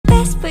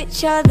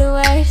but you're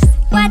the worst.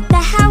 What the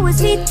hell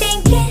was we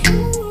thinking?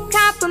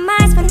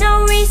 Compromise for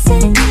no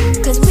reason,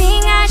 cause we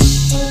ain't got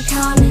in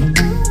common.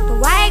 But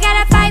why you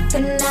gotta fight for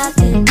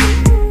nothing?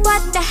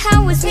 What the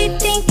hell was we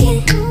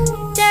thinking?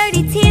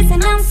 Dirty tears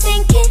and I'm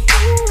sinking,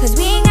 cause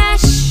we ain't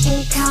got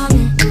in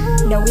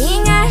common. No, we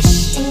ain't got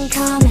in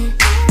common.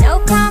 No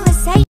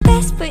conversation,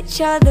 best but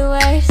you're the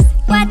worst.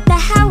 What the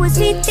hell was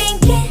we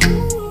thinking?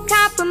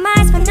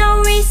 Compromise for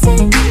no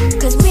reason,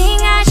 cause we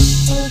ain't got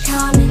in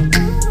common.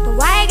 But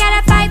why you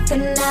gotta fight for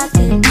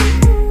nothing?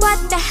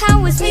 What the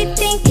hell was we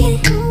thinking?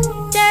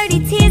 Dirty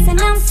tears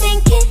and I'm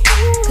sinking,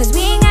 cause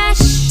we ain't got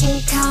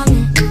in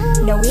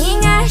common. No, we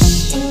ain't got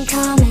in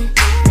common.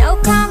 No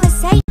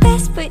conversation,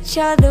 best but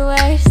you're the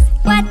worst.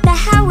 What the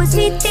hell was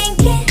we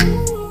thinking?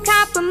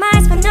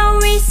 Compromise for no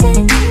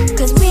reason,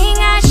 cause we ain't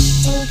got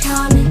in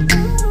common.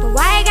 But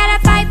why you gotta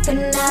fight for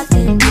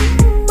nothing?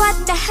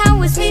 What the hell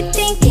was we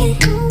thinking?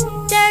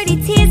 Dirty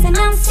tears and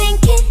I'm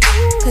sinking,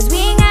 cause we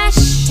ain't got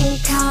in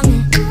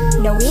common.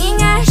 No, we ain't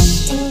got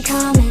in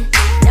common.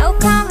 No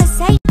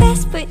conversation,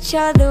 best but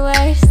you're the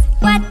worst.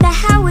 What the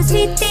hell was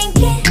we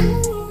thinking?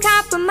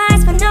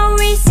 Compromise for no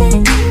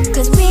reason,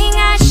 cause we ain't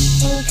got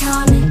in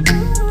common.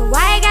 But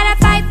why you gotta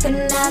fight for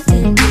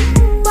nothing?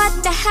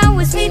 What the hell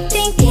was we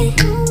thinking?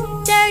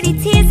 Dirty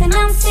tears and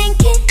I'm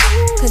sinking,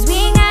 cause we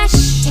ain't got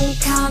in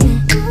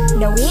common.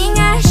 No, we ain't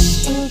got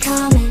in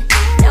common.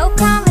 No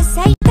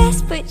conversation,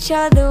 best but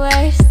you're the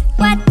worst.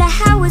 What the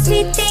hell was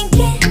we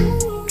thinking?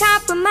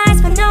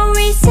 Compromise for no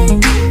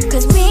reason,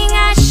 cause we ain't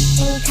got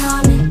in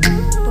common.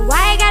 But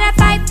why you gotta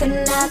fight for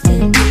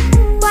nothing?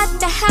 What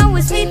the hell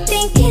was we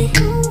thinking?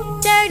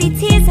 Dirty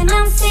tears and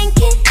I'm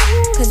sinking,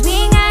 cause we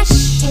ain't got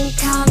in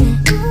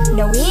common.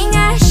 No, we ain't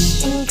got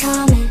in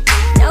common.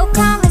 No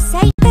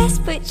conversation,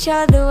 best but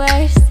you're the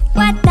worst.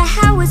 What the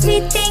hell was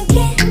we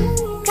thinking?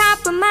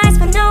 Compromise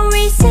for no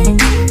reason,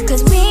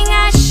 cause we ain't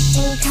got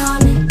in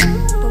common.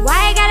 But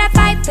why you gotta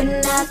fight for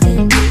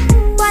nothing?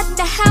 What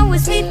the hell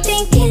was we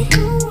thinking?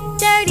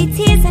 Dirty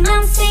tears and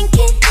I'm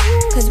sinking,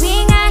 cause we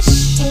ain't got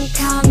in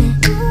common.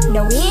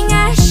 No, we ain't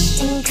got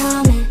in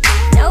common.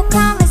 No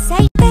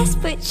conversation,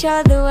 best but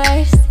you're the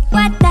worst.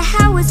 What the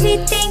hell was we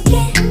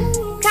thinking?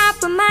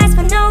 Compromise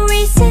for no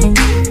reason,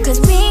 cause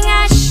we ain't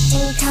got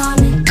in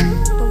common.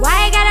 But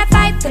why you gotta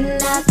fight for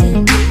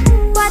nothing?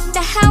 What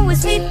the hell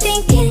was we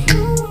thinking?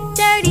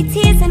 Dirty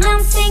tears and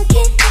I'm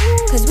sinking,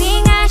 cause we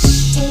ain't got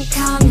in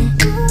common.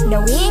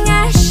 No, we ain't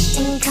got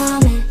in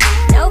common.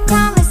 No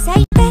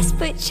conversation, best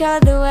but you're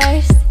the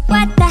worst.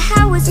 What the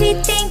hell was we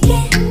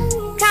thinking?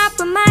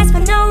 Compromise for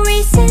no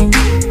reason,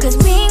 cause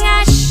we ain't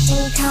got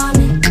in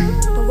common.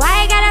 But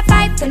why you gotta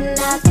fight for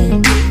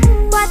nothing?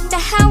 What the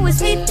hell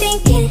was we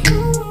thinking?